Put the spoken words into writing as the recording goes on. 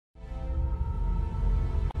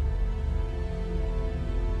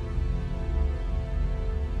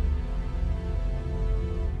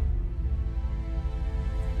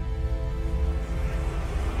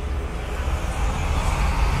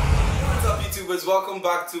YouTubers, welcome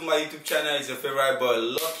back to my YouTube channel. It's your favorite boy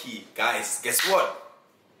Lucky. Guys, guess what?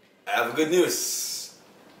 I have good news.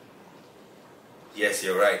 Yes,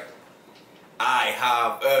 you're right. I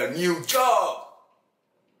have a new job.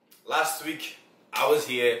 Last week I was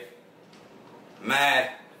here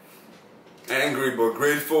mad, angry, but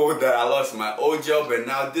grateful that I lost my old job, and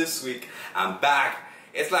now this week I'm back.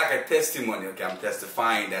 It's like a testimony. Okay, I'm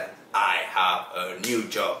testifying that I have a new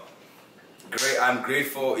job. Great, I'm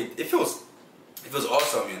grateful. It feels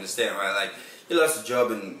awesome, you understand, right? Like, you lost a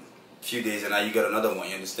job in a few days and now you got another one,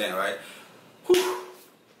 you understand, right? Whew.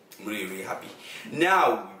 I'm really happy.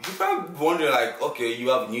 Now, you're probably wondering, like, okay, you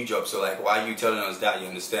have a new job, so like, why are you telling us that, you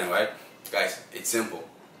understand, right? Guys, it's simple.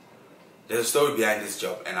 There's a story behind this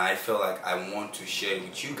job, and I feel like I want to share it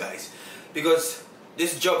with you guys, because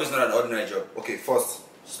this job is not an ordinary job. Okay, first,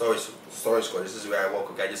 Story Squad. This is where I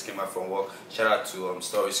work. Okay, I just came back from work. Shout out to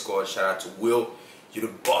Story Squad. Shout out to Will. You're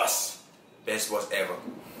the boss, best boss ever.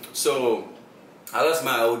 So I lost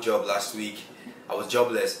my old job last week. I was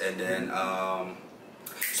jobless, and then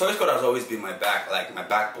Story Squad has always been my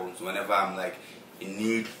backbone. So whenever I'm like in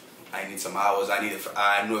need, I need some hours.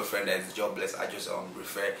 I know a friend that is jobless. I just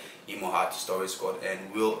refer him or her to Story Squad,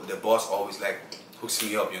 and Will, the boss, always like hooks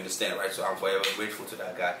me up, you understand, right? So I'm forever grateful to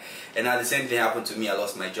that guy. And now the same thing happened to me. I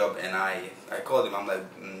lost my job, and I called him. I'm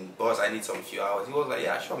like, boss, I need some few hours. He was like,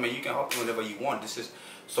 yeah, sure, man, you can help me whenever you want. This is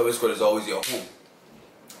Story Squad is always your home.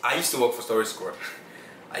 I used to work for Story Squad.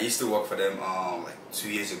 I used to work for them like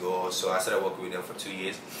 2 years ago. So I started working with them for 2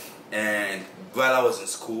 years, and while I was in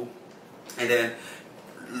school, and then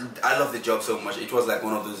I love the job so much. It was like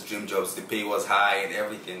one of those dream jobs. The pay was high and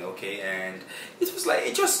everything, okay, and it was like,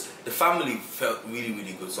 the family felt really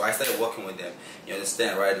good. So I started working with them, you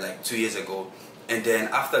understand, right? Like 2 years ago. And then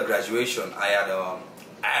after graduation, I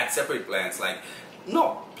had separate plans, like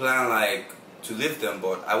not plan like to live them,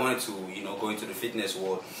 but I wanted to, you know, go into the fitness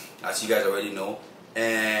world, as you guys already know.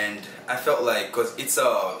 And I felt like, because it's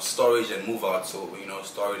a storage and move out, so, you know,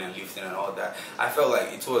 storing and lifting and all that, I felt like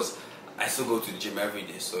I still go to the gym every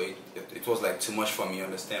day, so it was like too much for me, you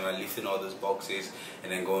understand, right? Lifting all those boxes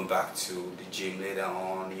and then going back to the gym later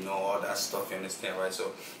on, you know, all that stuff, you understand, right?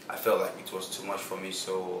 So I felt like it was too much for me,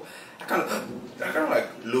 so I kind of like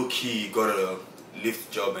low-key got a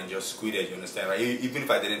lift job and just quit it, you understand, right? Even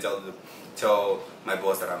if I didn't tell my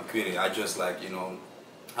boss that I'm quitting, I just, like, you know,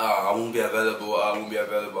 I won't be available,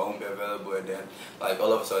 and then like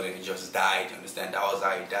all of a sudden it just died, you understand? That was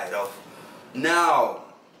how it died off. Now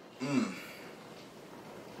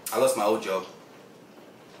I lost my old job.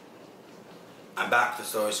 I'm back to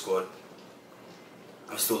Story Squad.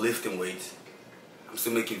 I'm still lifting weights. I'm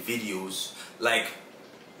still making videos. Like,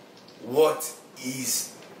 what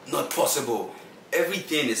is not possible?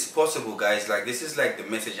 Everything is possible, guys. Like, this is like the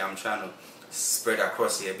message I'm trying to spread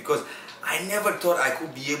across here, because I never thought I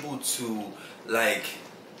could be able to like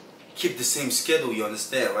keep the same schedule, you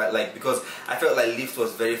understand, right? Like, because I felt like lift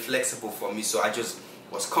was very flexible for me, so I just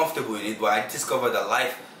was comfortable in it. But I discovered that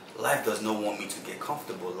life does not want me to get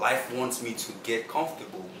comfortable. Life wants me to get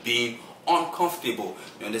comfortable being uncomfortable,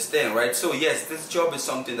 you understand, right? So yes, this job is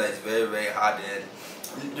something that is very hard and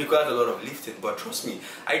it requires a lot of lifting, but trust me,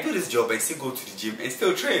 I do this job and still go to the gym and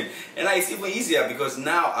still train, and it's even easier because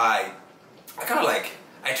now I kind of like,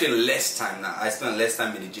 I train less time now. I spend less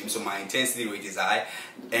time in the gym, so my intensity rate is high,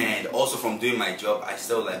 and also from doing my job, I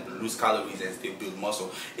still like lose calories and still build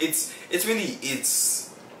muscle. It's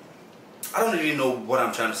I don't really know what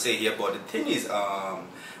I'm trying to say here, but the thing is,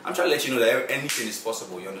 I'm trying to let you know that anything is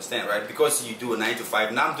possible, you understand, right? Because you do a 9 to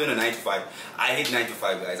 5. Now I'm doing a 9 to 5. I hate 9 to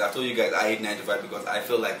 5, guys. I told you guys I hate 9 to 5 because I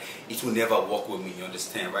feel like it will never work with me, you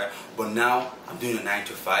understand, right? But now I'm doing a 9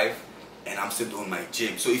 to 5. And I'm still doing my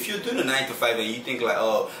gym. So if you're doing a 9 to 5 and you think like,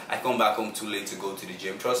 oh, I come back home too late to go to the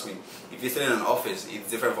gym, trust me, if you're still in an office,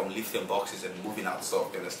 it's different from lifting boxes and moving out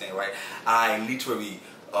stuff, you understand, right? I literally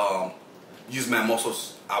use my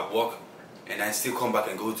muscles at work and I still come back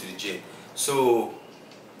and go to the gym. So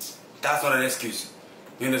that's not an excuse,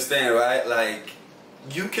 you understand, right? Like,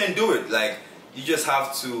 you can do it. Like, you just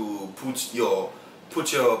have to put your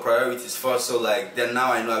priorities first. So like, then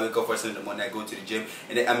now I know I wake up first in the morning, I go to the gym,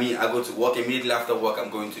 and then I go to work. Immediately after work, I'm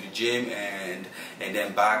going to the gym, and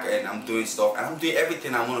then back, and I'm doing stuff, and I'm doing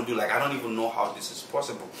everything I want to do. Like, I don't even know how this is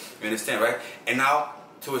possible, you understand, right? And now,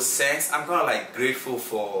 to a sense, I'm kind of like grateful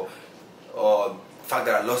for the fact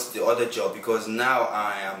that I lost the other job, because now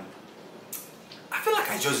I feel like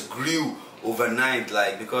I just grew overnight,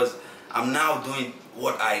 like, because I'm now doing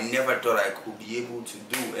what I never thought I could be able to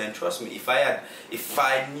do. And trust me, if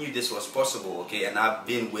I knew this was possible, okay, and I've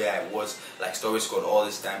been where I was, like Story Squad, all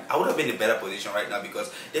this time, I would have been in a better position right now, because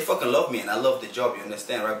they fucking love me and I love the job, you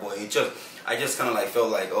understand, right? But I just kind of like felt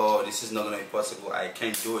like, oh, this is not gonna be possible, I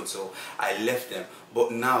can't do it, so I left them.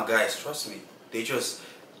 But now, guys, trust me,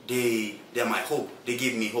 they're my hope. They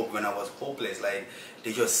gave me hope when I was hopeless. Like,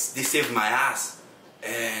 they saved my ass.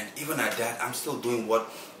 And even at that, I'm still doing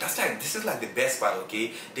this is like the best part,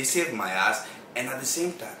 okay? They saved my ass, and at the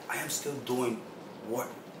same time, I am still doing what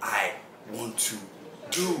I want to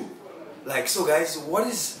do. Like, so guys, what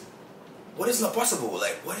is not possible?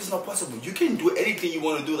 Like, what is not possible? You can do anything you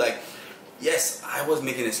want to do. Like, yes, I was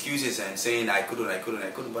making excuses and saying I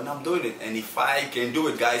couldn't, but now I'm doing it. And if I can do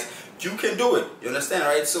it, guys, you can do it. You understand,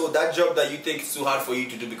 right? So that job that you think is too hard for you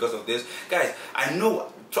to do because of this, guys, I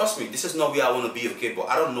know, trust me, this is not where I want to be, okay? But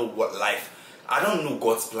I don't know I don't know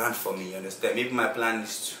God's plan for me, you understand? Maybe my plan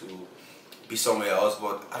is to be somewhere else,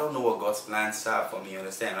 but I don't know what God's plans are for me, you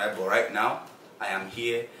understand, right? But right now, I am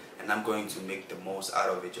here, and I'm going to make the most out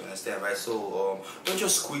of it, you understand, right? So don't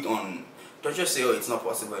just quit on, don't just say, oh, it's not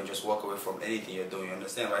possible, and just walk away from anything you're doing, you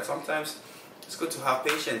understand, right? Sometimes it's good to have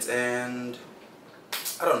patience, and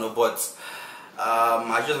I don't know, but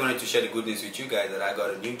I just wanted to share the good news with you guys that I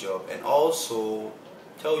got a new job, and also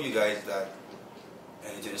tell you guys that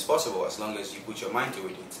anything is possible as long as you put your mind to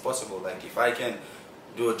it. It's possible. Like, if I can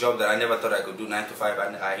do a job that I never thought I could do 9 to 5,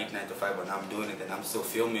 and I hate 9 to 5, but I'm doing it, and I'm still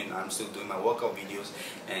filming, I'm still doing my workout videos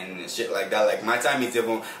and shit like that. Like, my time is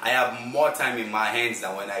even, I have more time in my hands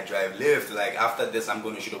than when I drive Lyft. Like, after this, I'm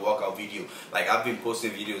going to shoot a workout video. Like, I've been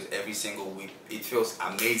posting videos every single week. It feels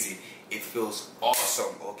amazing. It feels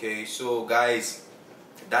awesome, okay? So, guys,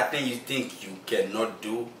 that thing you think you cannot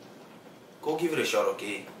do, go give it a shot,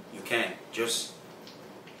 okay? You can. Just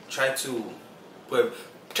try to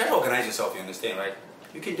organize yourself, you understand, right?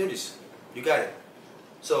 You can do this. You got it.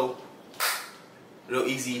 So, real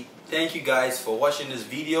easy. Thank you guys for watching this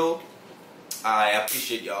video. I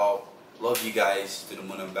appreciate y'all. Love you guys to the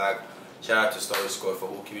moon and back. Shout out to Story Squad for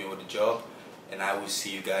hooking me with the job. And I will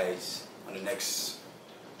see you guys on the next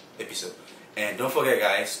episode. And don't forget,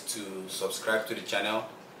 guys, to subscribe to the channel,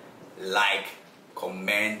 like,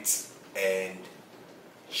 comment, and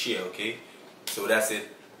share, okay? So that's it.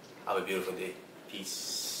 Have a beautiful day.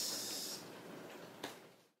 Peace.